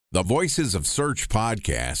The Voices of Search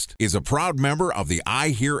podcast is a proud member of the I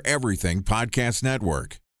Hear Everything podcast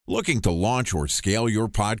network. Looking to launch or scale your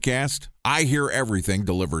podcast? I Hear Everything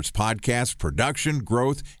delivers podcast production,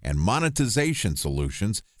 growth, and monetization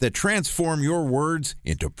solutions that transform your words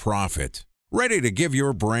into profit. Ready to give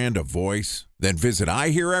your brand a voice? Then visit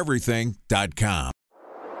iheareverything.com.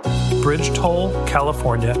 Bridge toll,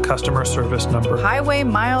 California, customer service number. Highway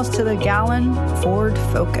miles to the gallon, Ford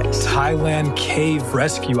Focus. Thailand cave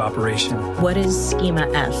rescue operation. What is Schema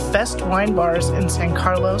F? Best wine bars in San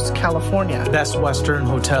Carlos, California. Best Western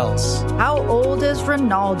hotels. How old is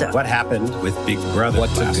Ronaldo? What happened with Big Brother?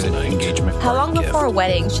 What's a good engagement? How long before a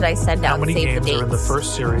wedding should I send out How many save the games dates? are in the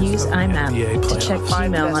first series? Use IMAP to check Five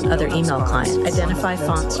email best on other email email clients. spots. Identify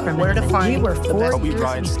fonts from Where to find We were the 4 best years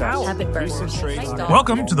out. Habit bursts.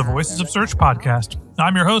 Welcome to the Voices of Search podcast.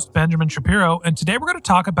 I'm your host, Benjamin Shapiro, and today we're going to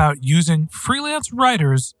talk about using freelance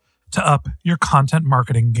writers to up your content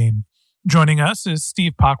marketing game. Joining us is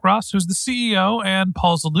Steve Pockross, who's the CEO, and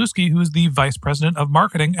Paul Zalewski, who is the Vice President of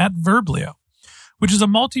Marketing at Verblio, which is a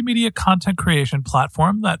multimedia content creation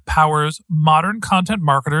platform that powers modern content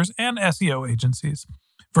marketers and SEO agencies.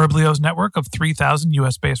 Verblio's network of 3,000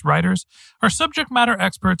 US-based writers are subject matter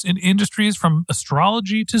experts in industries from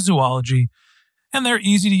astrology to zoology, and their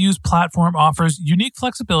easy-to-use platform offers unique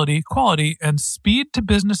flexibility, quality, and speed to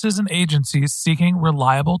businesses and agencies seeking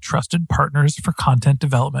reliable, trusted partners for content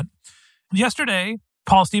development. Yesterday,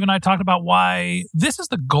 Paul, Steve, and I talked about why this is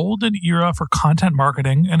the golden era for content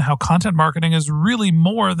marketing and how content marketing is really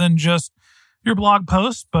more than just your blog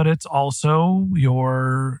posts, but it's also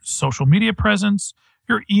your social media presence,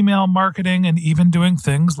 your email marketing, and even doing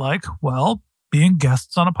things like, well, being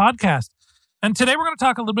guests on a podcast. And today we're going to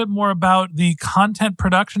talk a little bit more about the content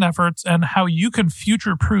production efforts and how you can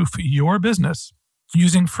future-proof your business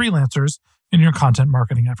using freelancers in your content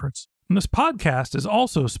marketing efforts. And this podcast is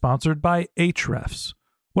also sponsored by Ahrefs.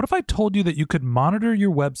 What if I told you that you could monitor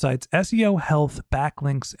your website's SEO health,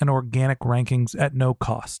 backlinks, and organic rankings at no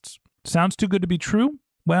costs? Sounds too good to be true?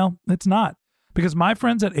 Well, it's not, because my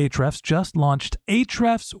friends at Ahrefs just launched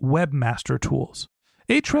Ahrefs Webmaster Tools.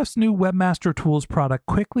 Ahrefs' new Webmaster Tools product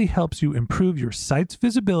quickly helps you improve your site's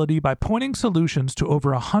visibility by pointing solutions to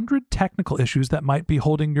over 100 technical issues that might be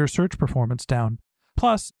holding your search performance down.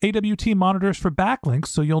 Plus, AWT monitors for backlinks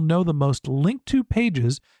so you'll know the most linked to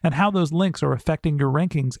pages and how those links are affecting your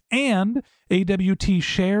rankings. And AWT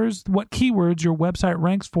shares what keywords your website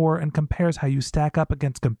ranks for and compares how you stack up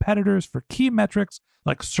against competitors for key metrics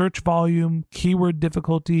like search volume, keyword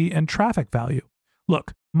difficulty, and traffic value.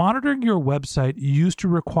 Look, monitoring your website used to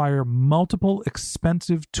require multiple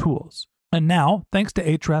expensive tools. And now, thanks to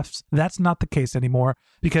Ahrefs, that's not the case anymore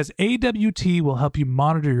because AWT will help you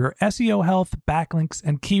monitor your SEO health, backlinks,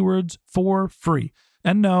 and keywords for free.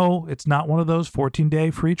 And no, it's not one of those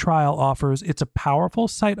 14-day free trial offers. It's a powerful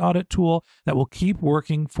site audit tool that will keep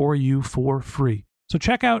working for you for free. So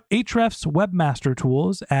check out Ahrefs Webmaster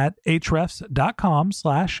Tools at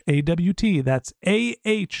ahrefs.com/AWT. That's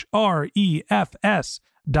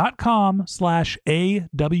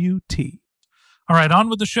ahrefs.com/AWT. All right, on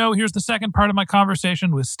with the show. Here's the second part of my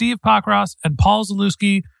conversation with Steve Pockross and Paul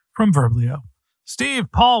Zalewski from Verblio. Steve,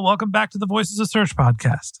 Paul, welcome back to the Voices of Search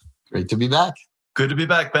podcast. Great to be back. Good to be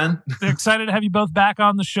back, Ben. Excited to have you both back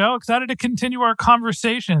on the show. Excited to continue our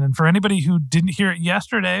conversation. And for anybody who didn't hear it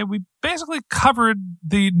yesterday, we basically covered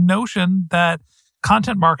the notion that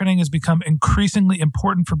content marketing has become increasingly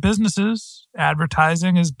important for businesses.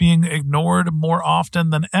 Advertising is being ignored more often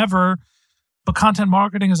than ever. But content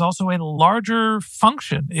marketing is also a larger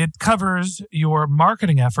function. It covers your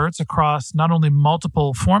marketing efforts across not only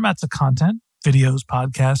multiple formats of content, videos,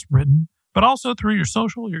 podcasts, written, but also through your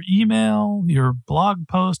social, your email, your blog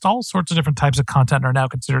post. All sorts of different types of content are now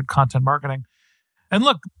considered content marketing. And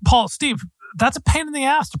look, Paul, Steve, that's a pain in the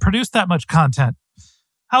ass to produce that much content.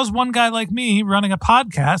 How's one guy like me running a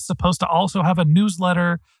podcast supposed to also have a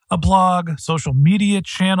newsletter, a blog, social media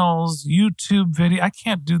channels, YouTube video? I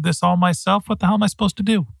can't do this all myself. What the hell am I supposed to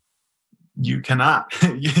do? You cannot.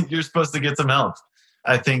 You're supposed to get some help.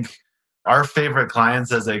 I think our favorite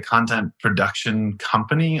clients as a content production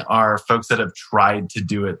company are folks that have tried to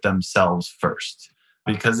do it themselves first,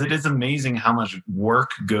 because it is amazing how much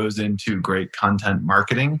work goes into great content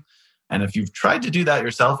marketing. And if you've tried to do that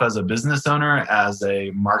yourself as a business owner, as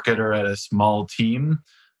a marketer at a small team,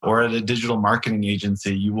 or at a digital marketing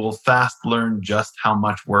agency, you will fast learn just how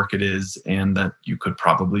much work it is and that you could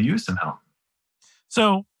probably use some help.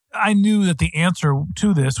 So I knew that the answer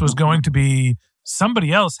to this was going to be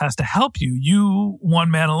somebody else has to help you. You,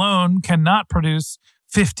 one man alone, cannot produce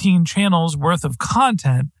 15 channels worth of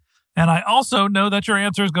content. And I also know that your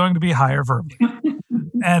answer is going to be hire Verblio.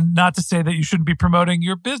 And not to say that you shouldn't be promoting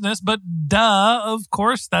your business, but duh, of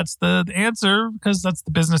course, that's the answer because that's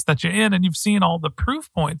the business that you're in and you've seen all the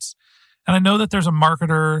proof points. And I know that there's a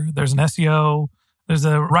marketer, there's an SEO, there's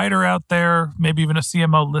a writer out there, maybe even a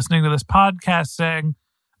CMO listening to this podcast saying,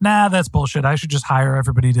 nah, that's bullshit. I should just hire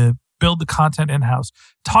everybody to build the content in-house.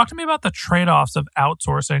 Talk to me about the trade-offs of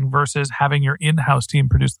outsourcing versus having your in-house team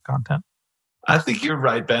produce the content. I think you're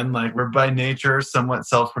right, Ben. Like, we're by nature somewhat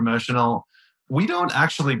self-promotional. We don't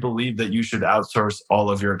actually believe that you should outsource all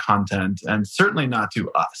of your content, and certainly not to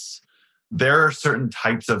us. There are certain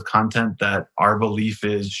types of content that our belief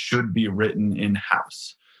is should be written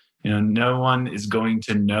in-house. No one is going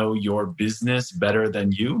to know your business better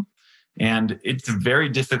than you. And it's very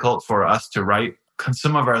difficult for us to write.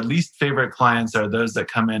 Some of our least favorite clients are those that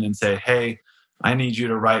come in and say, hey, I need you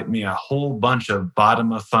to write me a whole bunch of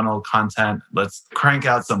bottom of funnel content. Let's crank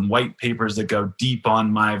out some white papers that go deep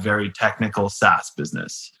on my very technical SaaS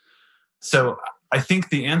business. So I think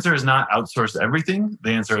the answer is not outsource everything.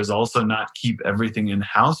 The answer is also not keep everything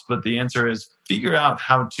in-house, but the answer is figure out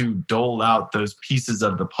how to dole out those pieces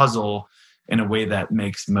of the puzzle in a way that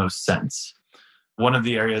makes most sense. One of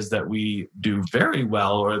the areas that we do very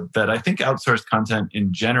well, or that I think outsourced content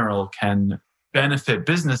in general can benefit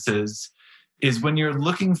businesses, is when you're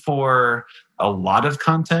looking for a lot of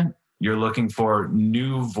content, you're looking for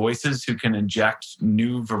new voices who can inject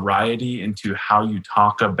new variety into how you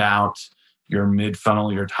talk about your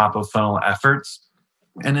mid-funnel, your top-of-funnel efforts.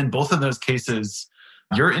 And in both of those cases,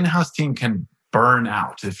 your in-house team can burn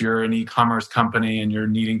out if you're an e-commerce company and you're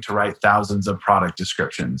needing to write thousands of product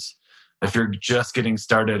descriptions. If you're just getting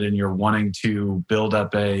started and you're wanting to build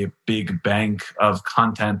up a big bank of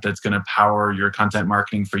content that's going to power your content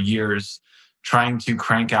marketing for years, trying to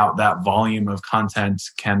crank out that volume of content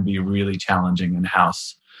can be really challenging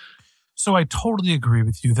in-house. So I totally agree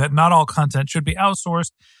with you that not all content should be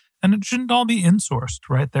outsourced and it shouldn't all be insourced,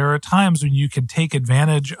 right? There are times when you can take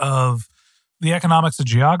advantage of the economics of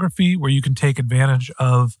geography, where you can take advantage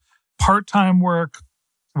of part-time work,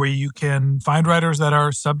 where you can find writers that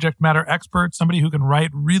are subject matter experts, somebody who can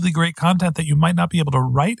write really great content that you might not be able to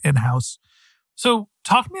write in-house. So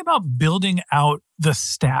talk to me about building out the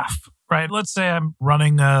staff, right? Let's say I'm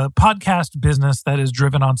running a podcast business that is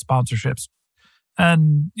driven on sponsorships.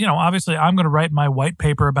 And, obviously I'm going to write my white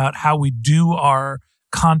paper about how we do our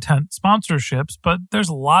content sponsorships, but there's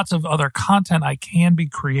lots of other content I can be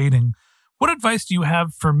creating. What advice do you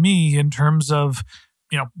have for me in terms of,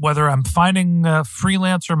 whether I'm finding a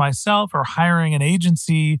freelancer myself or hiring an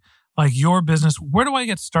agency like your business? Where do I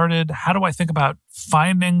get started? How do I think about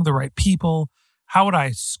finding the right people? How would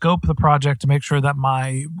I scope the project to make sure that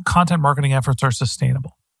my content marketing efforts are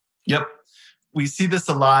sustainable? Yep. We see this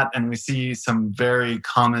a lot, and we see some very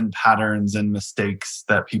common patterns and mistakes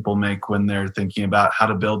that people make when they're thinking about how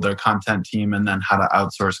to build their content team and then how to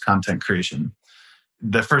outsource content creation.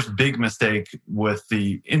 The first big mistake with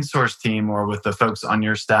the in-source team or with the folks on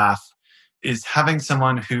your staff is having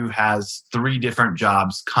someone who has 3 different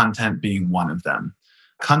jobs, content being one of them.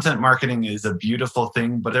 Content marketing is a beautiful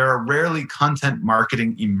thing, but there are rarely content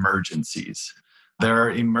marketing emergencies. There are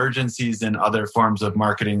emergencies in other forms of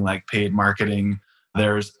marketing like paid marketing.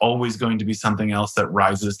 There's always going to be something else that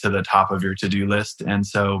rises to the top of your to-do list. And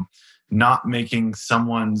so not making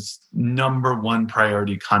someone's number one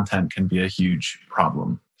priority content can be a huge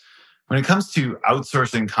problem. When it comes to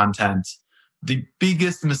outsourcing content, the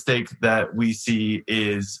biggest mistake that we see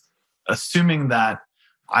is assuming that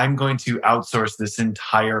I'm going to outsource this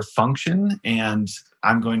entire function and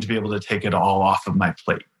I'm going to be able to take it all off of my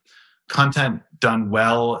plate. Content done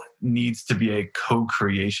well needs to be a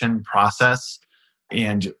co-creation process.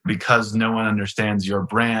 And because no one understands your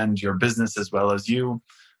brand, your business as well as you,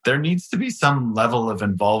 there needs to be some level of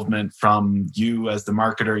involvement from you as the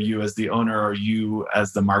marketer, you as the owner, or you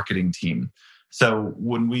as the marketing team. So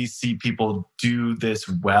when we see people do this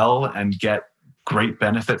well and get great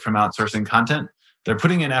benefit from outsourcing content, they're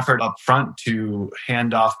putting an effort up front to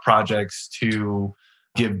hand off projects, to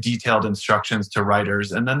give detailed instructions to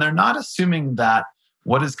writers. And then they're not assuming that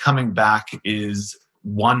what is coming back is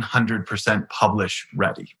 100% publish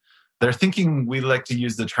ready. They're thinking, we like to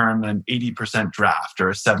use the term an 80% draft or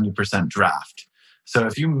a 70% draft. So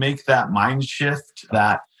if you make that mind shift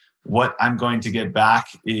that what I'm going to get back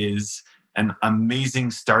is an amazing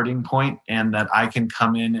starting point and that I can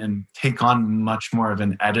come in and take on much more of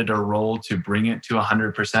an editor role to bring it to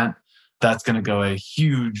 100%, that's going to go a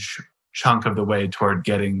huge chunk of the way toward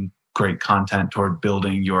getting great content, toward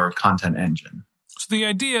building your content engine. So the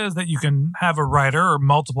idea is that you can have a writer or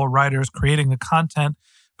multiple writers creating the content,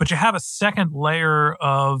 but you have a second layer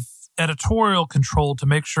of editorial control to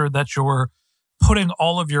make sure that your putting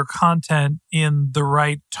all of your content in the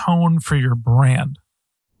right tone for your brand.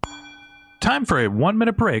 Time for a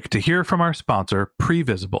 1-minute break to hear from our sponsor,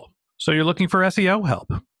 Previsible. So you're looking for SEO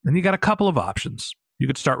help, and you got a couple of options. You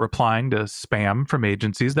could start replying to spam from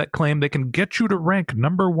agencies that claim they can get you to rank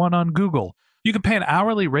number 1 on Google. You can pay an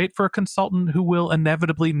hourly rate for a consultant who will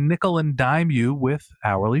inevitably nickel and dime you with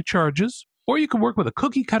hourly charges. Or you can work with a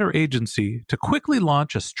cookie-cutter agency to quickly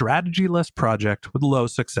launch a strategy-less project with low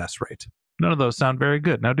success rate. None of those sound very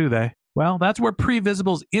good, now do they? Well, that's where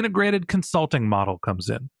Previsible's integrated consulting model comes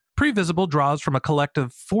in. Previsible draws from a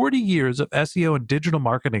collective 40 years of SEO and digital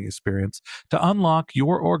marketing experience to unlock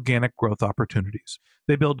your organic growth opportunities.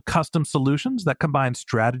 They build custom solutions that combine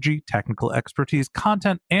strategy, technical expertise,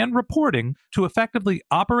 content, and reporting to effectively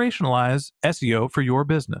operationalize SEO for your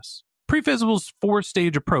business. Previsible's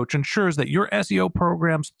 4-stage approach ensures that your SEO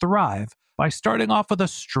programs thrive by starting off with a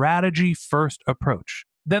strategy-first approach.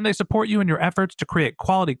 Then they support you in your efforts to create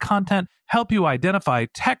quality content, help you identify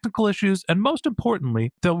technical issues, and most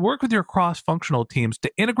importantly, they'll work with your cross-functional teams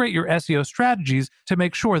to integrate your SEO strategies to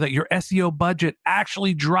make sure that your SEO budget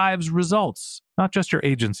actually drives results, not just your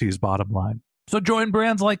agency's bottom line. So join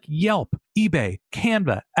brands like Yelp, eBay,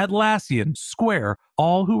 Canva, Atlassian, Square,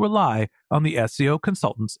 all who rely on the SEO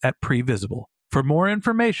consultants at Previsible. For more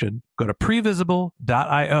information, go to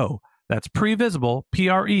previsible.io. That's Previsible,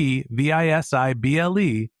 Previsible.io.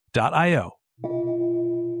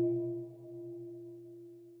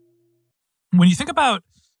 When you think about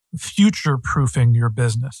future-proofing your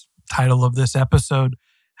business, title of this episode,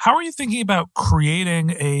 how are you thinking about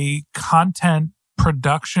creating a content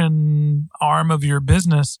production arm of your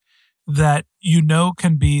business that you know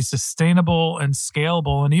can be sustainable and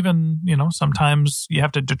scalable, and even, sometimes you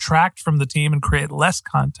have to detract from the team and create less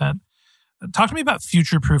content? Talk to me about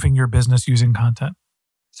future-proofing your business using content.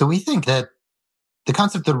 So we think that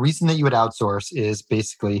the reason that you would outsource is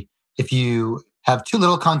basically if you have too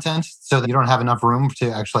little content so that you don't have enough room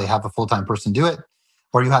to actually have a full-time person do it,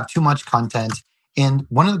 or you have too much content. And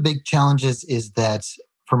one of the big challenges is that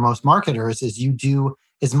for most marketers is you do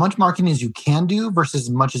as much marketing as you can do versus as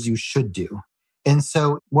much as you should do. And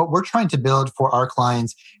so what we're trying to build for our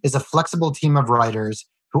clients is a flexible team of writers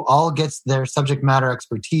who all gets their subject matter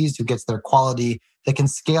expertise, who gets their quality, that can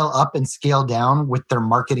scale up and scale down with their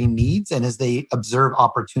marketing needs and as they observe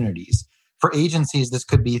opportunities. For agencies, this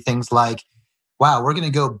could be things like, wow, we're going to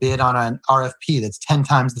go bid on an RFP that's 10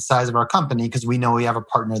 times the size of our company because we know we have a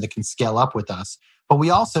partner that can scale up with us. But we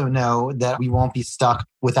also know that we won't be stuck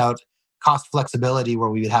without cost flexibility where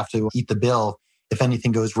we would have to eat the bill if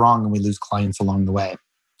anything goes wrong and we lose clients along the way.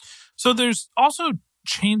 So there's also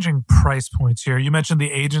changing price points here. You mentioned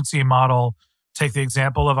the agency model. Take the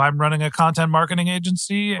example of I'm running a content marketing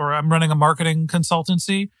agency or I'm running a marketing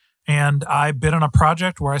consultancy, and I bid on a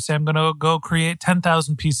project where I say I'm going to go create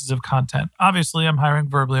 10,000 pieces of content. Obviously, I'm hiring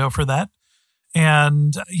Verblio for that.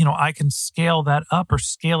 And, I can scale that up or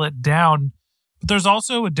scale it down. But there's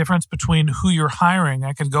also a difference between who you're hiring.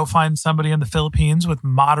 I could go find somebody in the Philippines with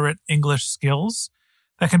moderate English skills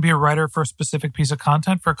that can be a writer for a specific piece of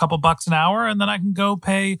content for a couple bucks an hour. And then I can go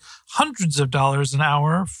pay hundreds of dollars an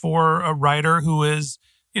hour for a writer who is,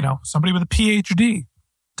 somebody with a PhD.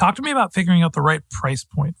 Talk to me about figuring out the right price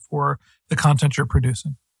point for the content you're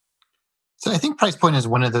producing. So I think price point is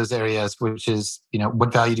one of those areas, which is,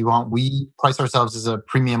 what value do you want? We price ourselves as a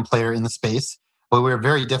premium player in the space, but we're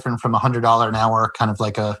very different from $100 an hour, kind of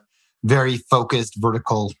like a very focused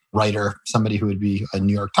vertical writer, somebody who would be a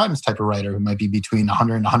New York Times type of writer who might be between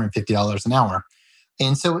 $100 and $150 an hour.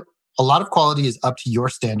 And so a lot of quality is up to your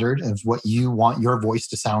standard of what you want your voice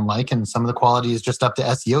to sound like. And some of the quality is just up to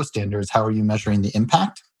SEO standards. How are you measuring the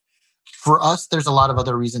impact? For us, there's a lot of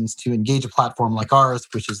other reasons to engage a platform like ours,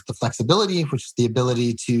 which is the flexibility, which is the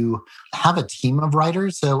ability to have a team of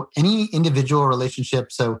writers. So any individual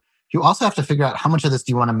relationship. So you also have to figure out how much of this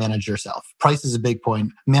do you want to manage yourself. Price is a big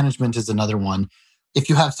point. Management is another one. If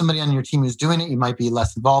you have somebody on your team who's doing it, you might be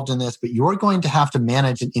less involved in this, but you're going to have to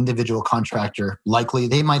manage an individual contractor. Likely,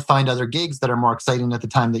 they might find other gigs that are more exciting at the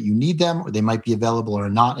time that you need them, or they might be available or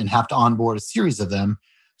not and have to onboard a series of them.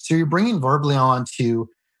 So you're bringing Verblio on to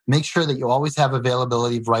make sure that you always have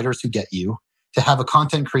availability of writers who get you, to have a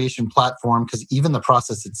content creation platform, because even the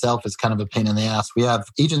process itself is kind of a pain in the ass. We have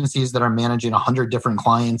agencies that are managing 100 different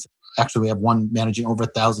clients. Actually, we have one managing over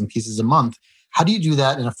 1,000 pieces a month. How do you do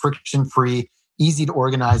that in a friction-free, easy to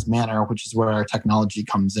organize manner, which is where our technology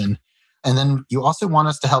comes in? And then you also want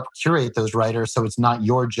us to help curate those writers so it's not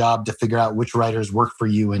your job to figure out which writers work for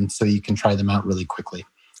you and so you can try them out really quickly.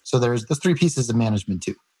 So there's the 3 pieces of management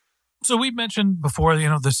too. So we mentioned before,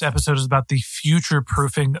 this episode is about the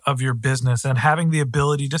future-proofing of your business and having the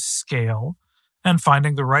ability to scale. and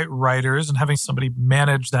finding the right writers and having somebody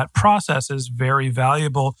manage that process is very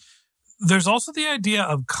valuable. There's also the idea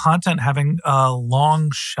of content having a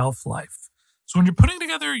long shelf life. So when you're putting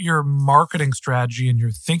together your marketing strategy and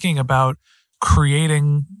you're thinking about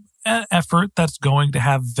creating an effort that's going to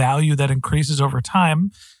have value that increases over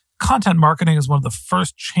time, content marketing is one of the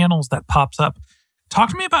first channels that pops up. Talk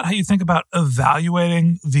to me about how you think about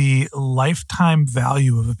evaluating the lifetime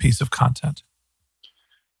value of a piece of content.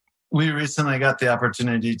 We recently got the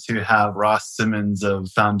opportunity to have Ross Simmons of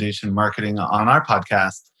Foundation Marketing on our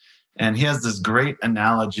podcast. And he has this great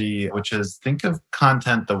analogy, which is think of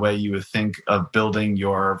content the way you would think of building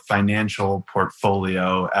your financial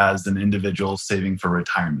portfolio as an individual saving for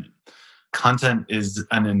retirement. Content is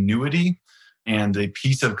an annuity, and a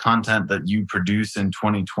piece of content that you produce in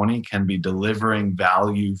 2020 can be delivering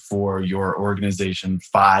value for your organization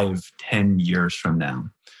 5-10 years from now.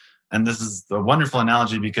 And this is a wonderful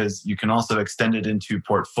analogy because you can also extend it into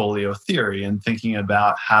portfolio theory and thinking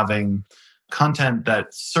about having content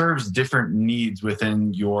that serves different needs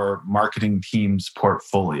within your marketing team's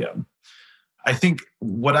portfolio. I think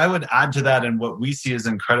what I would add to that and what we see as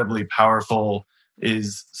incredibly powerful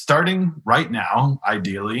is starting right now,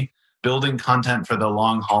 ideally, building content for the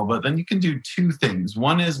long haul. But then you can do two things.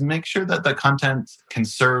 One is make sure that the content can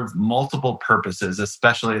serve multiple purposes,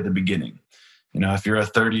 especially at the beginning. If you're a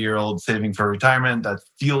 30-year-old saving for retirement, that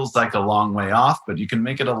feels like a long way off, but you can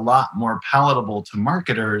make it a lot more palatable to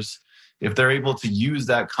marketers if they're able to use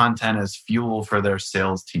that content as fuel for their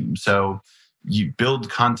sales team. So you build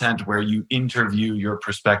content where you interview your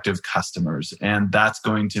prospective customers, and that's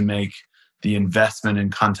going to make the investment in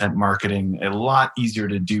content marketing a lot easier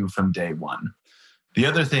to do from day one. The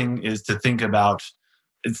other thing is to think about,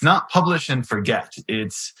 it's not publish and forget.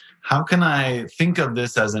 It's how can I think of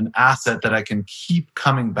this as an asset that I can keep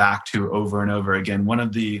coming back to over and over again? One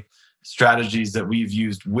of the strategies that we've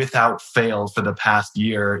used without fail for the past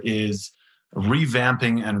year is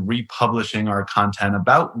revamping and republishing our content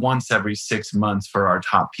about once every 6 months for our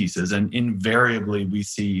top pieces. And invariably, we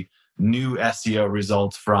see new SEO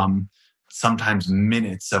results from sometimes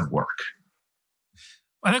minutes of work.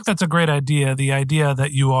 I think that's a great idea. The idea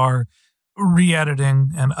that you are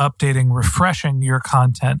re-editing and updating, refreshing your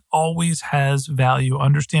content always has value.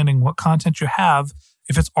 Understanding what content you have,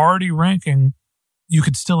 if it's already ranking, you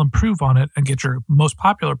could still improve on it and get your most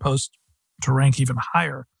popular post to rank even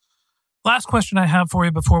higher. Last question I have for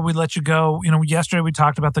you before we let you go. Yesterday we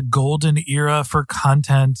talked about the golden era for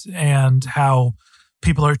content and how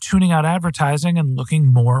people are tuning out advertising and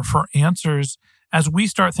looking more for answers. As we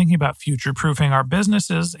start thinking about future-proofing our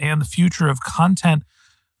businesses and the future of content,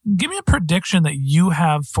 give me a prediction that you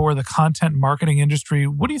have for the content marketing industry.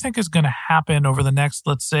 What do you think is going to happen over the next,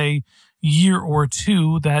 let's say, year or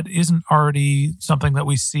two that isn't already something that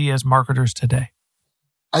we see as marketers today?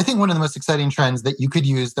 I think one of the most exciting trends that you could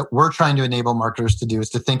use that we're trying to enable marketers to do is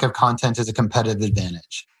to think of content as a competitive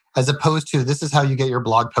advantage, as opposed to this is how you get your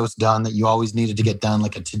blog post done that you always needed to get done,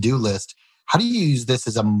 like a to-do list. How do you use this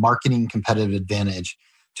as a marketing competitive advantage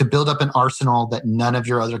to build up an arsenal that none of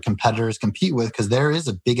your other competitors compete with? Because there is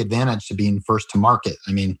a big advantage to being first to market.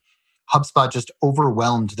 I mean, HubSpot just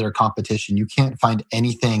overwhelmed their competition. You can't find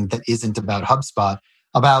anything that isn't about HubSpot,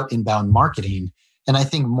 about inbound marketing. And I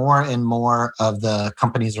think more and more of the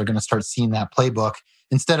companies are going to start seeing that playbook.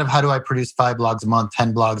 Instead of how do I produce 5 blogs a month,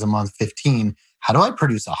 10 blogs a month, 15, how do I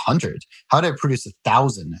produce 100? How do I produce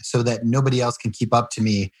 1,000 so that nobody else can keep up to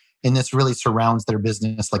me? And this really surrounds their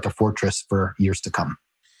business like a fortress for years to come.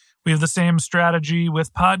 We have the same strategy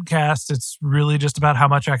with podcasts. It's really just about how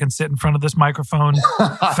much I can sit in front of this microphone.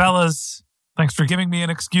 Fellas, thanks for giving me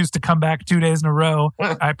an excuse to come back 2 days in a row.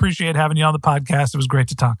 I appreciate having you on the podcast. It was great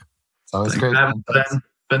to talk. It's always great.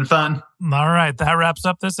 Been fun. All right. That wraps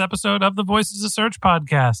up this episode of the Voices of Search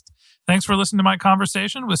podcast. Thanks for listening to my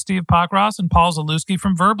conversation with Steve Pockross and Paul Zalewski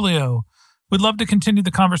from Verblio. We'd love to continue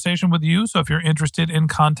the conversation with you. So if you're interested in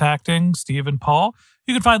contacting Steve and Paul,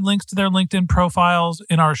 you can find links to their LinkedIn profiles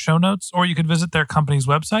in our show notes, or you can visit their company's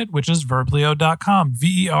website, which is verblio.com,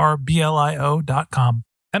 verblio.com.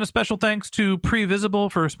 And a special thanks to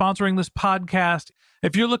Previsible for sponsoring this podcast.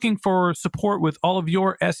 If you're looking for support with all of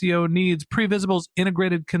your SEO needs, Previsible's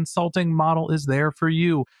integrated consulting model is there for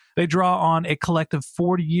you. They draw on a collective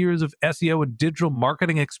 40 years of SEO and digital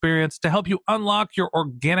marketing experience to help you unlock your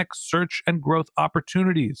organic search and growth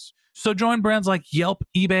opportunities. So join brands like Yelp,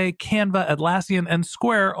 eBay, Canva, Atlassian, and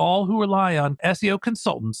Square, all who rely on SEO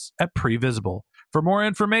consultants at Previsible. For more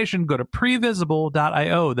information, go to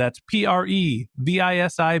previsible.io. That's previsible.io.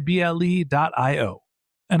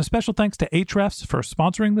 And a special thanks to Ahrefs for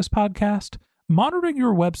sponsoring this podcast. Monitoring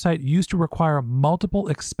your website used to require multiple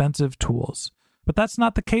expensive tools. But that's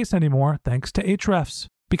not the case anymore thanks to Ahrefs,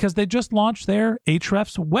 because they just launched their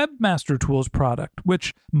Ahrefs Webmaster Tools product,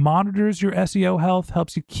 which monitors your SEO health,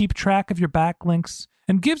 helps you keep track of your backlinks,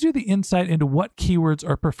 and gives you the insight into what keywords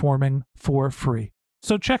are performing for free.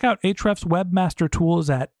 So check out Ahrefs Webmaster Tools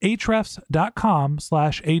at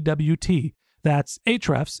ahrefs.com/AWT. That's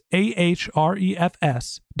Ahrefs,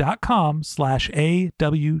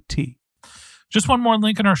 ahrefs.com/AWT. Just one more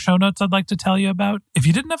link in our show notes I'd like to tell you about. If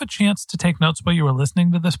you didn't have a chance to take notes while you were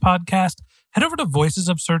listening to this podcast, head over to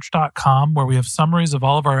voicesofsearch.com, where we have summaries of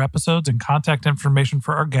all of our episodes and contact information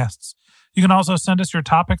for our guests. You can also send us your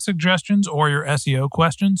topic suggestions or your SEO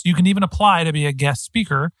questions. You can even apply to be a guest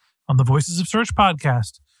speaker on the Voices of Search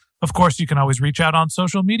podcast. Of course, you can always reach out on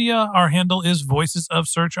social media. Our handle is Voices of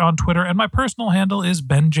Search on Twitter, and my personal handle is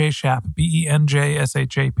Ben J. Shap,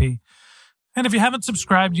 BenJShap. And if you haven't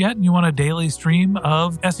subscribed yet and you want a daily stream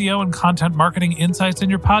of SEO and content marketing insights in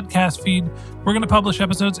your podcast feed, we're going to publish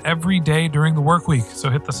episodes every day during the work week. So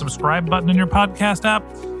hit the subscribe button in your podcast app,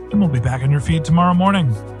 and we'll be back in your feed tomorrow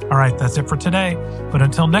morning. All right, that's it for today. But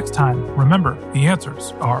until next time, remember, the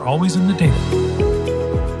answers are always in the data.